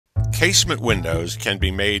Casement windows can be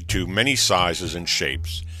made to many sizes and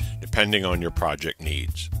shapes depending on your project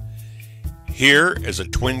needs. Here is a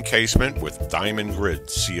twin casement with diamond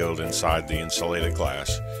grids sealed inside the insulated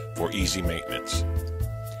glass for easy maintenance.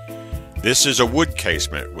 This is a wood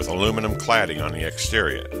casement with aluminum cladding on the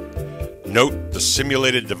exterior. Note the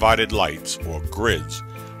simulated divided lights or grids,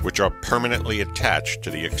 which are permanently attached to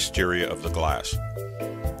the exterior of the glass.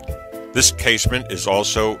 This casement is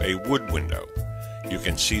also a wood window. You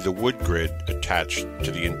can see the wood grid attached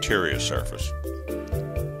to the interior surface.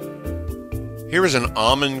 Here is an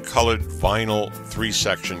almond-colored vinyl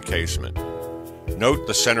 3-section casement. Note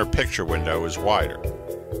the center picture window is wider.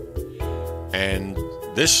 And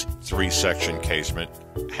this 3-section casement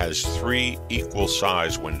has 3 equal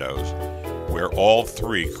size windows where all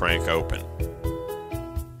 3 crank open.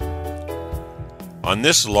 On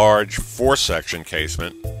this large 4-section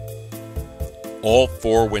casement, all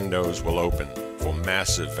 4 windows will open for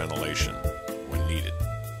massive ventilation when needed.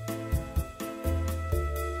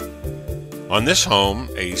 On this home,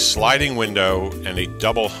 a sliding window and a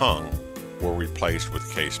double hung were replaced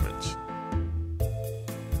with casements.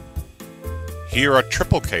 Here are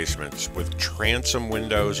triple casements with transom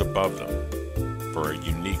windows above them for a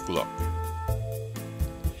unique look.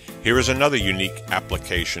 Here is another unique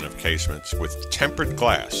application of casements with tempered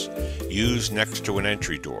glass used next to an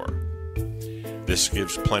entry door. This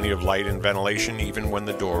gives plenty of light and ventilation even when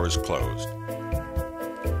the door is closed.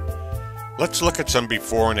 Let's look at some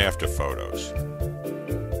before and after photos.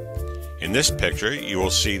 In this picture, you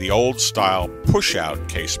will see the old-style push-out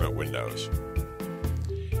casement windows.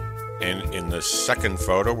 And in the second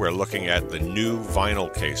photo, we're looking at the new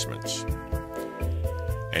vinyl casements.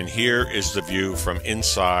 And here is the view from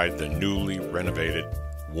inside the newly renovated,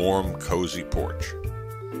 warm, cozy porch.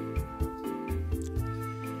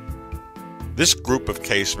 This group of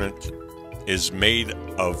casement is made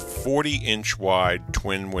of 40-inch wide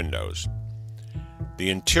twin windows.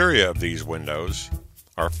 The interior of these windows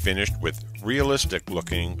are finished with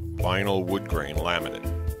realistic-looking vinyl wood grain laminate.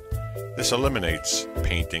 This eliminates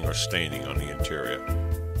painting or staining on the interior.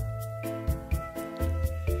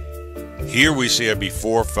 Here we see a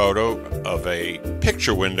before photo of a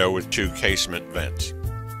picture window with 2 casement vents.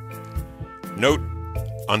 Note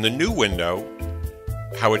on the new window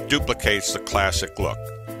how it duplicates the classic look.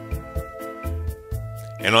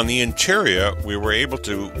 And on the interior, we were able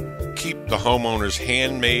to keep the homeowner's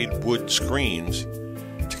handmade wood screens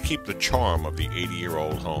to keep the charm of the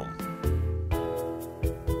 80-year-old home.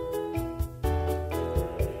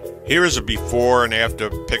 Here is a before and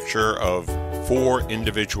after picture of 4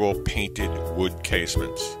 individual painted wood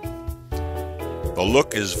casements. The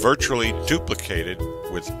look is virtually duplicated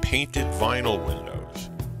with painted vinyl windows.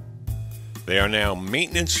 They are now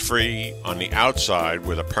maintenance-free on the outside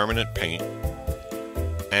with a permanent paint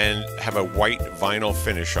and have a white vinyl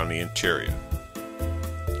finish on the interior.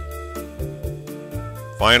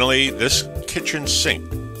 Finally, this kitchen sink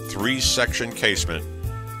 3-section casement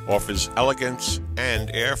offers elegance and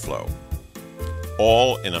airflow,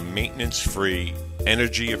 all in a maintenance-free,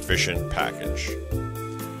 energy-efficient package.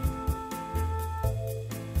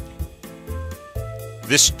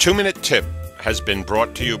 This 2-minute tip has been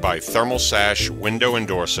brought to you by Thermal Sash Window and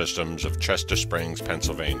Door Systems of Chester Springs,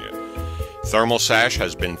 Pennsylvania. Thermal Sash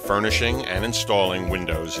has been furnishing and installing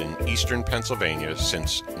windows in eastern Pennsylvania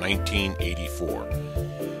since 1984.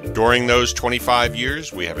 During those 25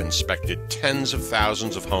 years, we have inspected tens of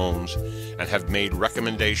thousands of homes and have made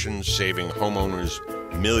recommendations saving homeowners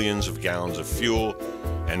millions of gallons of fuel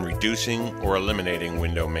and reducing or eliminating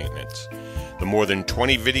window maintenance. The more than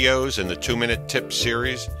 20 videos in the 2-minute tip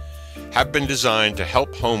series have been designed to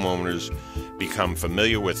help homeowners become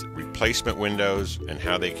familiar with replacement windows and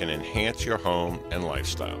how they can enhance your home and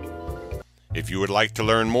lifestyle. If you would like to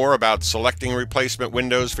learn more about selecting replacement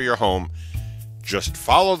windows for your home, just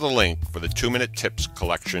follow the link for the 2-minute tips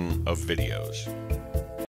collection of videos.